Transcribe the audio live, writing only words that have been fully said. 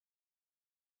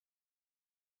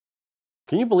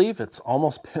Can you believe it's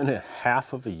almost been a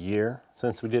half of a year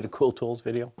since we did a Cool Tools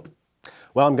video?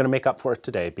 Well, I'm going to make up for it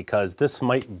today because this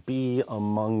might be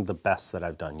among the best that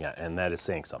I've done yet, and that is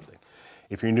saying something.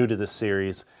 If you're new to this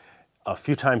series, a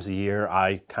few times a year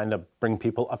I kind of bring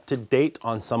people up to date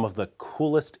on some of the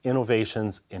coolest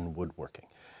innovations in woodworking.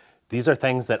 These are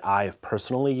things that I have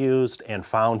personally used and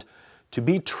found to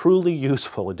be truly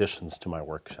useful additions to my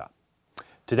workshop.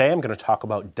 Today I'm going to talk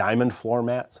about diamond floor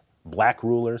mats, black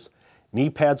rulers, knee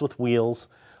pads with wheels,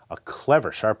 a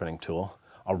clever sharpening tool,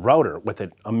 a router with an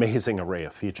amazing array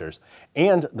of features,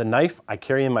 and the knife I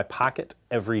carry in my pocket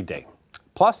every day.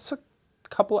 Plus a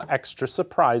couple of extra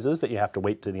surprises that you have to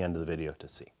wait to the end of the video to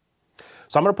see.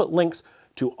 So I'm going to put links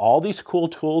to all these cool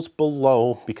tools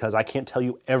below because I can't tell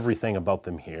you everything about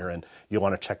them here and you'll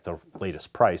want to check the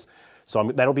latest price. So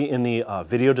that'll be in the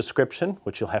video description,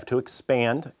 which you'll have to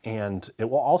expand, and it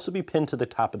will also be pinned to the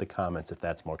top of the comments if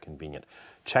that's more convenient.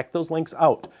 Check those links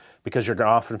out because you're going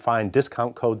to often find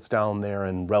discount codes down there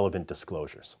and relevant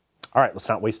disclosures. All right, let's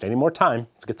not waste any more time.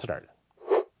 Let's get started.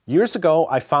 Years ago,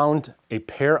 I found a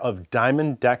pair of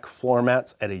diamond deck floor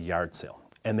mats at a yard sale,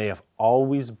 and they have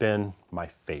always been my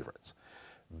favorites.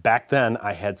 Back then,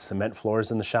 I had cement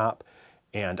floors in the shop,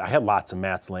 and I had lots of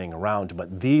mats laying around,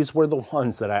 but these were the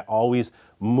ones that I always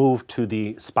moved to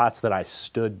the spots that I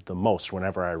stood the most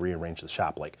whenever I rearranged the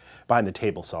shop, like behind the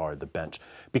table saw or the bench,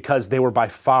 because they were by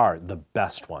far the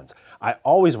best ones. I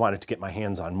always wanted to get my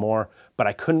hands on more, but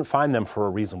I couldn't find them for a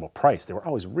reasonable price. They were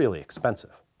always really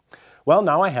expensive. Well,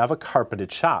 now I have a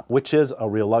carpeted shop, which is a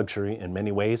real luxury in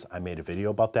many ways. I made a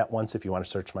video about that once if you want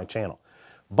to search my channel.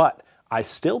 But I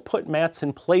still put mats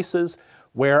in places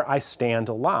where I stand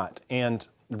a lot. And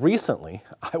recently,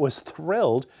 I was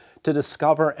thrilled to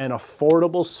discover an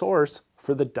affordable source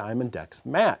for the Diamond Decks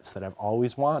mats that I've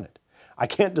always wanted. I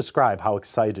can't describe how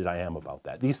excited I am about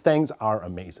that. These things are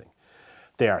amazing.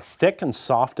 They are thick and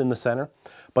soft in the center,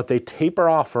 but they taper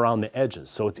off around the edges,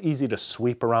 so it's easy to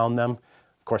sweep around them.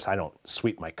 Of course, I don't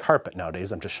sweep my carpet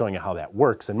nowadays. I'm just showing you how that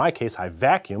works. In my case, I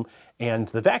vacuum, and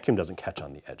the vacuum doesn't catch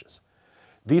on the edges.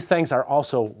 These things are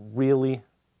also really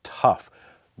tough.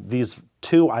 These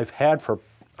two I've had for,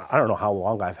 I don't know how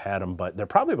long I've had them, but they're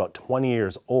probably about 20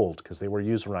 years old because they were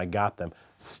used when I got them,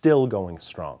 still going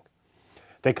strong.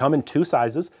 They come in two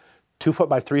sizes, 2 foot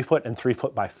by 3 foot and 3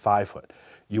 foot by 5 foot.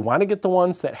 You want to get the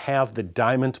ones that have the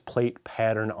diamond plate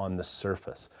pattern on the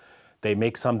surface. They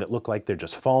make some that look like they're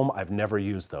just foam. I've never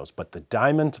used those, but the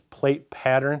diamond plate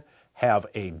pattern have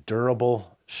a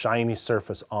durable, shiny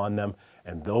surface on them,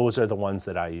 and those are the ones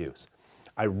that I use.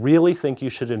 I really think you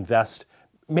should invest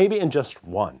maybe in just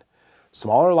one.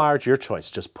 Small or large, your choice.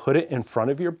 Just put it in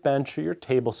front of your bench or your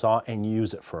table saw and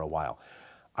use it for a while.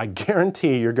 I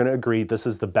guarantee you're going to agree this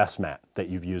is the best mat that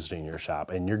you've used in your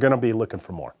shop, and you're going to be looking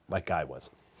for more, like I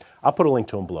was. I'll put a link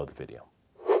to them below the video.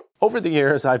 Over the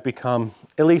years, I've become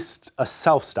at least a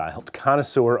self-styled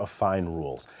connoisseur of fine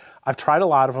rules. I've tried a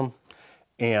lot of them,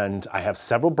 and I have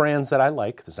several brands that I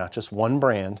like. There's not just one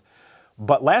brand.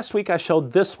 But last week I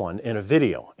showed this one in a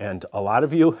video, and a lot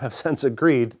of you have since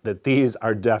agreed that these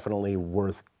are definitely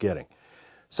worth getting.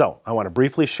 So I want to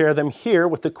briefly share them here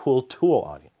with the Cool Tool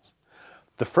audience.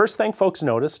 The first thing folks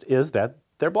noticed is that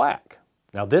they're black.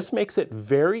 Now this makes it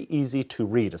very easy to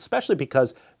read, especially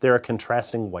because there are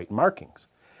contrasting white markings.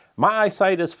 My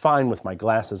eyesight is fine with my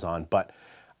glasses on, but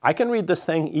I can read this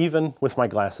thing even with my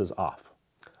glasses off.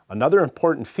 Another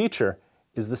important feature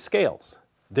is the scales.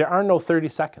 There are no 30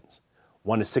 seconds.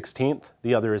 One is 16th,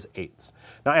 the other is 8ths.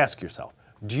 Now ask yourself,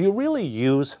 do you really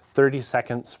use 30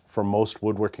 seconds for most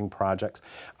woodworking projects?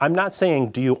 I'm not saying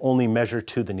do you only measure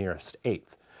to the nearest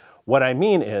 8th. What I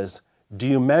mean is, do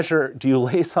you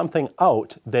lay something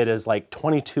out that is like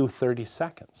 22, 30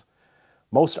 seconds?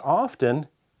 Most often,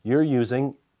 you're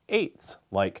using 8ths,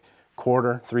 like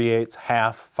quarter, 3/8,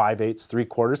 half, 5/8,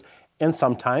 3/4, and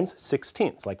sometimes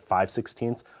 16ths, like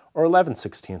 5/16 or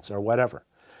 11/16 or whatever.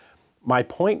 My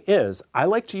point is, I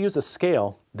like to use a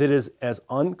scale that is as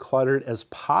uncluttered as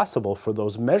possible for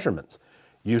those measurements,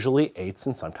 usually 8ths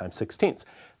and sometimes 16ths,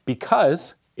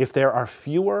 because if there are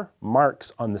fewer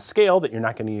marks on the scale that you're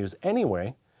not going to use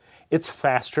anyway, it's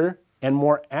faster and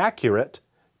more accurate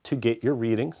to get your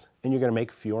readings, and you're going to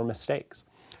make fewer mistakes.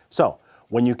 So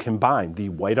when you combine the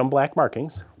white on black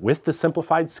markings with the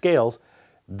simplified scales,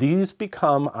 these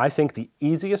become, I think, the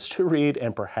easiest to read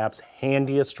and perhaps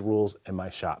handiest rules in my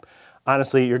shop.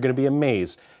 Honestly, you're going to be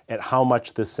amazed at how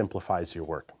much this simplifies your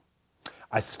work.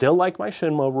 I still like my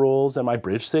Shinmo rules and my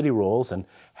Bridge City rules and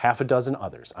half a dozen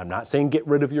others. I'm not saying get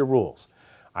rid of your rules.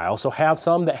 I also have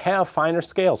some that have finer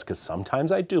scales because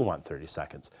sometimes I do want 30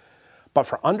 seconds. But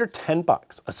for under 10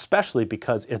 bucks, especially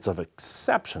because it's of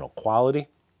exceptional quality,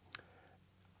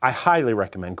 I highly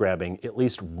recommend grabbing at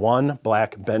least one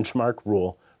black benchmark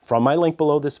rule from my link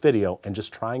below this video and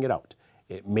just trying it out.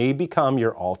 It may become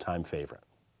your all-time favorite.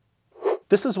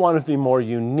 This is one of the more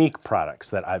unique products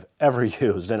that I've ever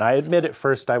used, and I admit at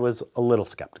first I was a little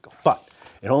skeptical, but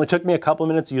it only took me a couple of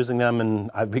minutes using them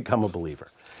and I've become a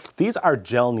believer. These are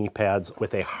gel knee pads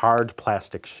with a hard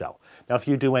plastic shell. Now, if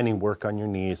you do any work on your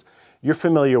knees, you're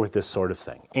familiar with this sort of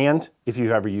thing. And if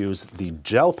you've ever used the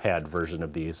gel pad version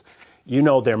of these, you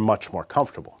know they're much more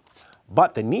comfortable.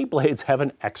 But the knee blades have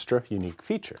an extra unique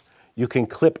feature. You can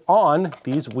clip on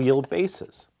these wheel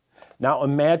bases. Now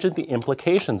imagine the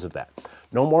implications of that.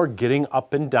 No more getting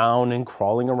up and down and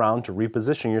crawling around to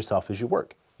reposition yourself as you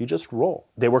work. You just roll.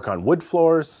 They work on wood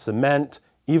floors, cement,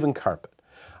 even carpet.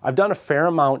 I've done a fair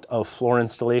amount of floor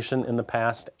installation in the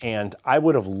past, and I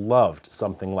would have loved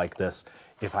something like this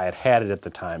if I had had it at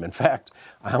the time. In fact,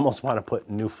 I almost want to put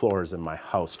new floors in my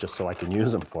house just so I can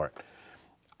use them for it.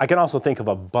 I can also think of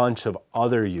a bunch of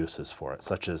other uses for it,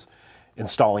 such as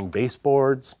installing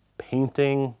baseboards,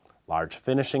 painting, large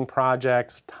finishing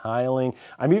projects, tiling.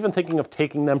 I'm even thinking of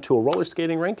taking them to a roller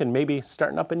skating rink and maybe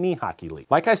starting up a knee hockey league.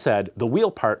 Like I said, the wheel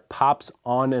part pops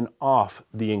on and off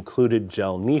the included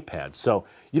gel knee pad, so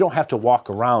you don't have to walk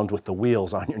around with the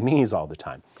wheels on your knees all the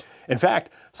time. In fact,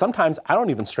 sometimes I don't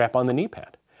even strap on the knee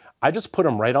pad. I just put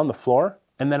them right on the floor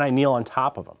and then I kneel on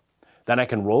top of them. Then I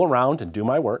can roll around and do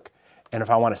my work, and if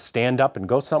I want to stand up and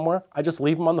go somewhere, I just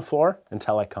leave them on the floor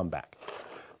until I come back.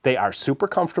 They are super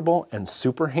comfortable and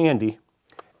super handy,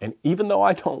 and even though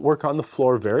I don't work on the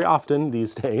floor very often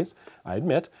these days, I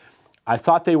admit, I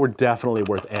thought they were definitely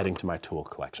worth adding to my tool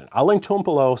collection. I'll link to them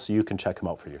below so you can check them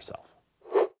out for yourself.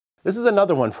 This is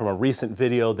another one from a recent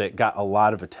video that got a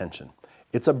lot of attention.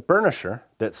 It's a burnisher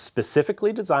that's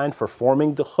specifically designed for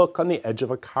forming the hook on the edge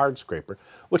of a card scraper,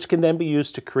 which can then be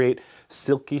used to create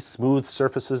silky, smooth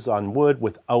surfaces on wood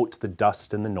without the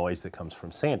dust and the noise that comes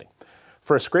from sanding.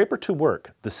 For a scraper to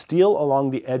work, the steel along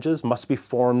the edges must be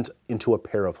formed into a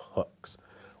pair of hooks,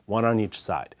 one on each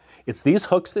side. It's these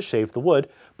hooks that shave the wood,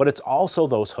 but it's also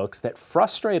those hooks that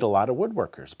frustrate a lot of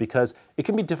woodworkers because it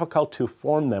can be difficult to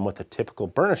form them with a typical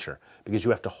burnisher because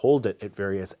you have to hold it at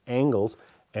various angles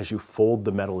as you fold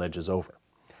the metal edges over.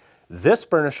 This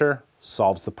burnisher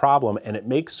solves the problem, and it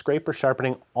makes scraper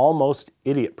sharpening almost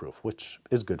idiot-proof, which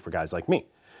is good for guys like me.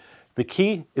 The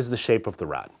key is the shape of the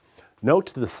rod.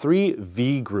 Note the 3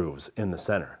 V grooves in the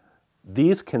center.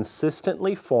 These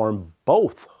consistently form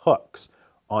both hooks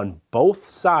on both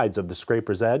sides of the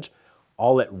scraper's edge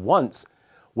all at once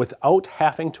without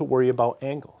having to worry about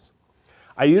angles.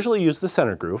 I usually use the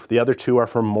center groove. The other 2 are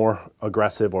for more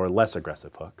aggressive or less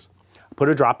aggressive hooks. I put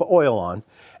a drop of oil on,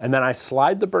 and then I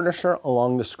slide the burnisher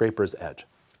along the scraper's edge.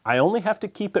 I only have to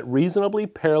keep it reasonably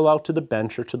parallel to the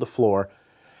bench or to the floor,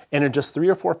 and in just 3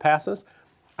 or 4 passes,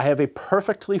 I have a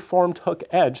perfectly formed hook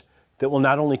edge that will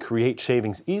not only create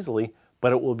shavings easily,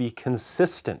 but it will be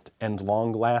consistent and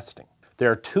long-lasting.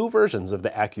 There are 2 versions of the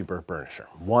AccuBurr burnisher,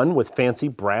 one with fancy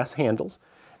brass handles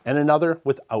and another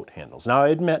without handles. Now I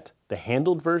admit the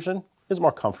handled version is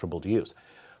more comfortable to use,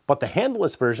 but the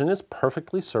handleless version is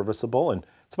perfectly serviceable and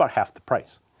it's about half the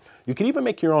price. You can even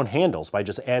make your own handles by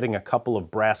just adding a couple of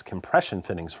brass compression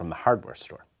fittings from the hardware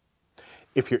store.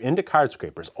 If you're into card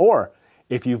scrapers, or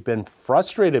if you've been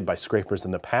frustrated by scrapers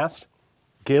in the past,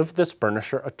 give this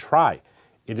burnisher a try.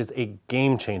 It is a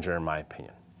game changer in my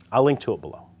opinion. I'll link to it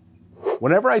below.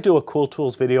 Whenever I do a Cool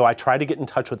Tools video, I try to get in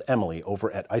touch with Emily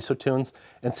over at IsoTunes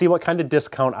and see what kind of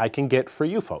discount I can get for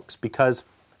you folks, because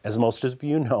as most of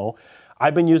you know,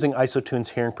 I've been using IsoTunes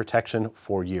hearing protection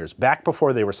for years, back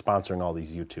before they were sponsoring all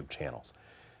these YouTube channels.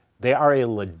 They are a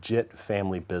legit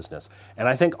family business, and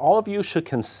I think all of you should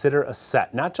consider a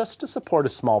set, not just to support a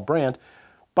small brand,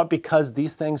 but because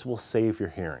these things will save your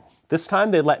hearing. This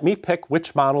time they let me pick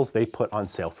which models they put on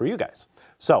sale for you guys.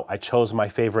 So I chose my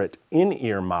favorite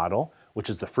in-ear model, which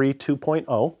is the Free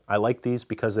 2.0. I like these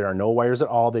because there are no wires at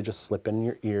all. They just slip in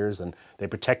your ears and they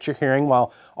protect your hearing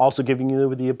while also giving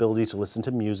you the ability to listen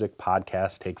to music,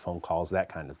 podcasts, take phone calls, that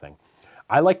kind of thing.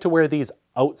 I like to wear these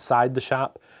outside the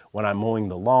shop when I'm mowing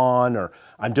the lawn or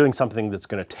I'm doing something that's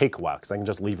going to take a while because I can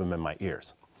just leave them in my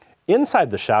ears.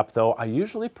 Inside the shop though, I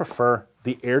usually prefer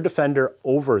the Air Defender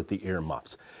over the ear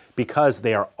muffs because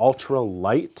they are ultra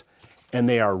light and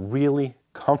they are really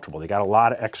comfortable. They got a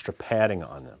lot of extra padding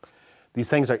on them. These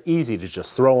things are easy to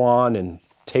just throw on and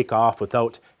take off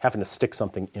without having to stick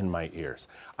something in my ears.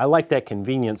 I like that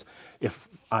convenience. If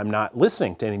I'm not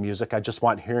listening to any music, I just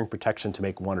want hearing protection to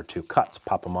make 1 or 2 cuts,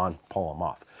 pop them on, pull them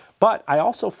off. but I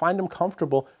also find them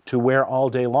comfortable to wear all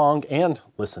day long and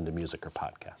listen to music or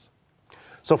podcasts.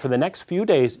 So for the next few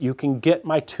days, you can get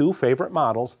my 2 favorite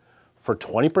models for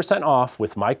 20% off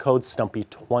with my code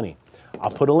STUMPY20. I'll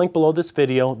put a link below this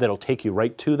video that'll take you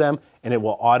right to them, and it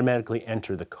will automatically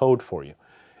enter the code for you.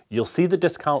 You'll see the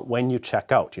discount when you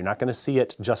check out. You're not going to see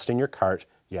it just in your cart.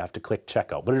 You have to click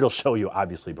checkout, but it'll show you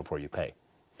obviously before you pay.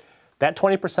 That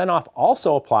 20% off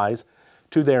also applies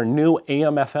to their new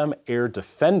AM/FM Air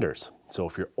Defenders. So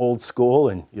if you're old school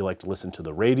and you like to listen to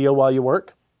the radio while you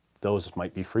work, those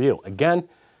might be for you. Again,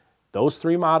 those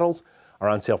 3 models are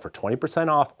on sale for 20%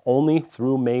 off only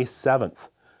through May 7th.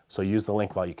 So use the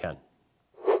link while you can.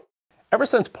 Ever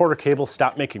since Porter Cable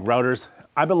stopped making routers,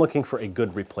 I've been looking for a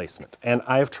good replacement, and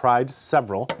I have tried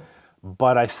several,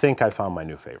 but I think I found my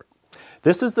new favorite.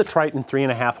 This is the Triton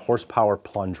 3.5 horsepower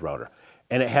plunge router,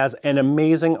 and it has an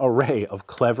amazing array of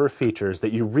clever features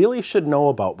that you really should know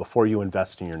about before you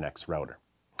invest in your next router.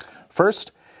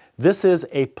 First, this is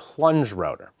a plunge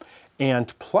router,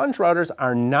 and plunge routers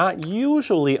are not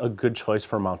usually a good choice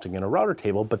for mounting in a router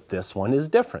table, but this one is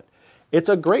different. It's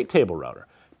a great table router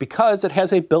because it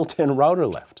has a built-in router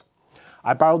lift.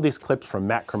 I borrowed these clips from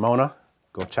Matt Cremona.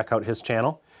 Go check out his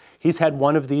channel. He's had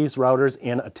one of these routers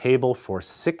in a table for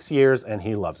 6 years and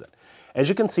he loves it. As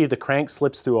you can see, the crank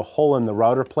slips through a hole in the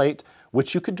router plate,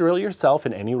 which you could drill yourself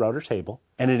in any router table,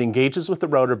 and it engages with the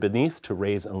router beneath to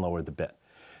raise and lower the bit.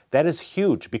 That is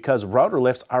huge because router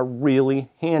lifts are really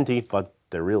handy, but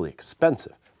they're really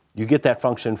expensive. You get that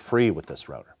function free with this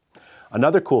router.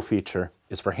 Another cool feature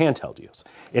is for handheld use.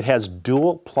 It has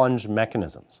dual plunge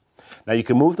mechanisms. Now you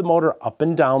can move the motor up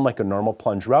and down like a normal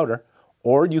plunge router,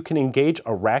 or you can engage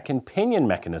a rack and pinion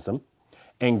mechanism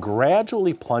and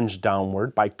gradually plunge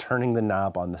downward by turning the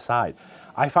knob on the side.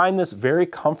 I find this very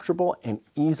comfortable and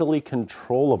easily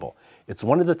controllable. It's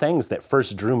one of the things that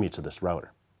first drew me to this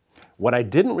router. What I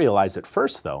didn't realize at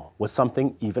first though was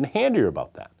something even handier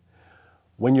about that.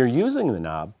 When you're using the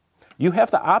knob, you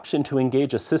have the option to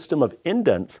engage a system of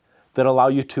indents that allow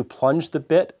you to plunge the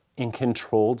bit in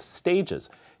controlled stages,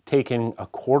 taking a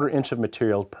 1/4 inch of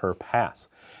material per pass.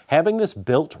 Having this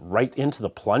built right into the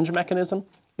plunge mechanism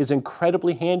is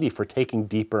incredibly handy for taking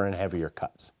deeper and heavier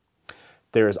cuts.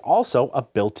 There is also a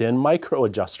built-in micro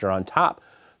adjuster on top,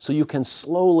 so you can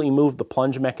slowly move the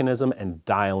plunge mechanism and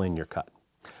dial in your cut.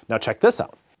 Now check this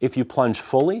out. If you plunge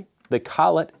fully, the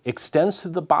collet extends to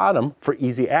the bottom for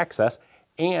easy access,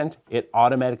 and it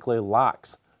automatically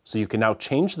locks, so you can now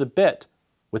change the bit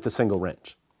with a single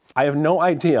wrench. I have no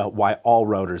idea why all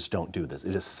routers don't do this.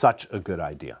 It is such a good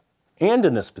idea. And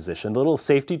in this position, the little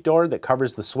safety door that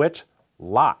covers the switch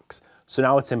locks, so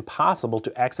now it's impossible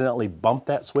to accidentally bump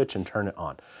that switch and turn it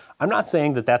on. I'm not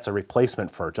saying that that's a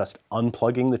replacement for just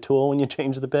unplugging the tool when you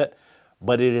change the bit,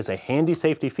 but it is a handy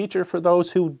safety feature for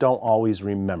those who don't always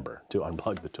remember to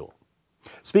unplug the tool.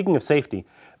 Speaking of safety,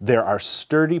 there are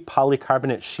sturdy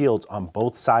polycarbonate shields on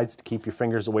both sides to keep your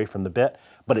fingers away from the bit,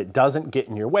 but it doesn't get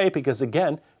in your way because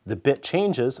again, the bit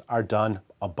changes are done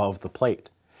above the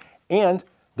plate. And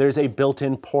there's a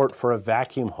built-in port for a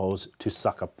vacuum hose to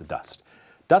suck up the dust.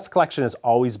 Dust collection has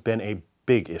always been a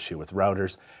big issue with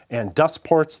routers, and dust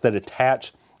ports that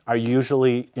attach are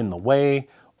usually in the way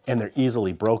and they're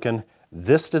easily broken.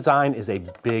 This design is a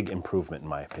big improvement in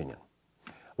my opinion.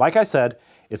 Like I said,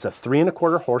 it's a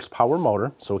 3.25 horsepower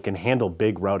motor, so it can handle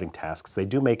big routing tasks. They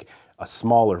do make a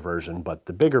smaller version, but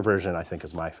the bigger version I think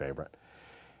is my favorite.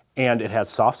 And it has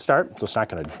soft start, so it's not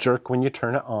going to jerk when you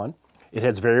turn it on. It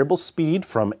has variable speed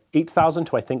from 8,000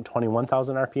 to I think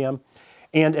 21,000 RPM.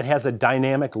 And it has a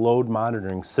dynamic load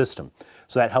monitoring system.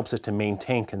 So that helps it to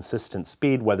maintain consistent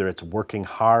speed, whether it's working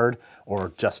hard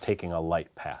or just taking a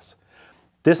light pass.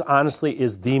 This honestly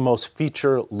is the most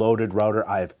feature-loaded router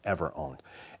I've ever owned.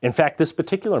 In fact, this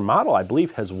particular model, I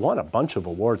believe, has won a bunch of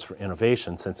awards for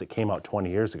innovation since it came out 20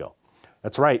 years ago.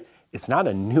 That's right, it's not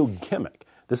a new gimmick.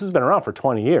 This has been around for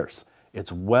 20 years.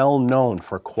 It's well known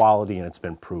for quality and it's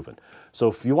been proven. So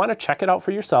if you want to check it out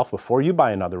for yourself before you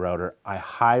buy another router, I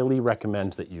highly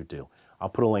recommend that you do. I'll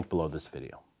put a link below this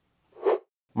video.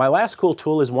 My last cool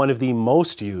tool is one of the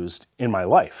most used in my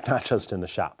life, not just in the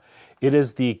shop. It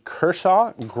is the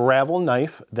Kershaw gravel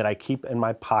knife that I keep in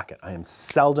my pocket. I am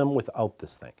seldom without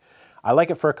this thing. I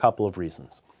like it for a couple of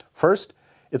reasons. First,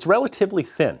 it's relatively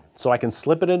thin, so I can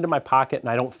slip it into my pocket and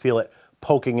I don't feel it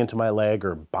poking into my leg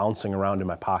or bouncing around in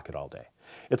my pocket all day.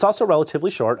 It's also relatively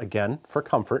short, again, for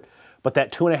comfort, but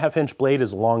that 2.5-inch blade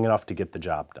is long enough to get the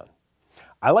job done.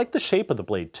 I like the shape of the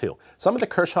blade too. Some of the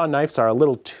Kershaw knives are a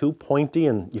little too pointy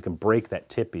and you can break that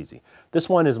tip easy. This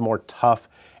one is more tough,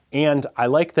 and I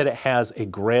like that it has a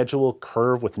gradual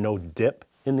curve with no dip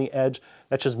in the edge.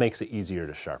 That just makes it easier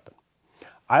to sharpen.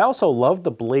 I also love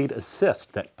the blade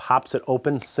assist that pops it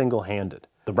open single-handed.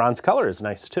 The bronze color is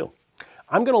nice too.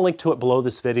 I'm going to link to it below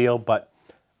this video, but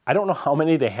I don't know how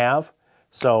many they have,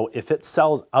 so if it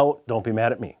sells out, don't be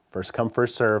mad at me. First come,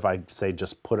 first serve. I'd say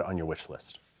just put it on your wish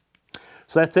list.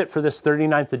 So that's it for this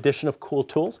 39th edition of Cool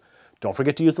Tools. Don't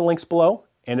forget to use the links below,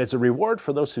 and as a reward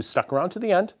for those who stuck around to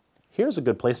the end, here's a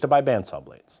good place to buy bandsaw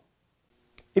blades.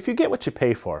 If you get what you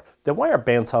pay for, then why are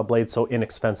bandsaw blades so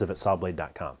inexpensive at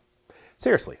sawblade.com?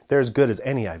 Seriously, they're as good as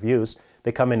any I've used.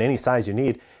 They come in any size you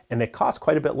need, and they cost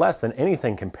quite a bit less than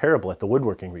anything comparable at the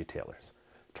woodworking retailers.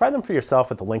 Try them for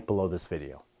yourself at the link below this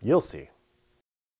video. You'll see.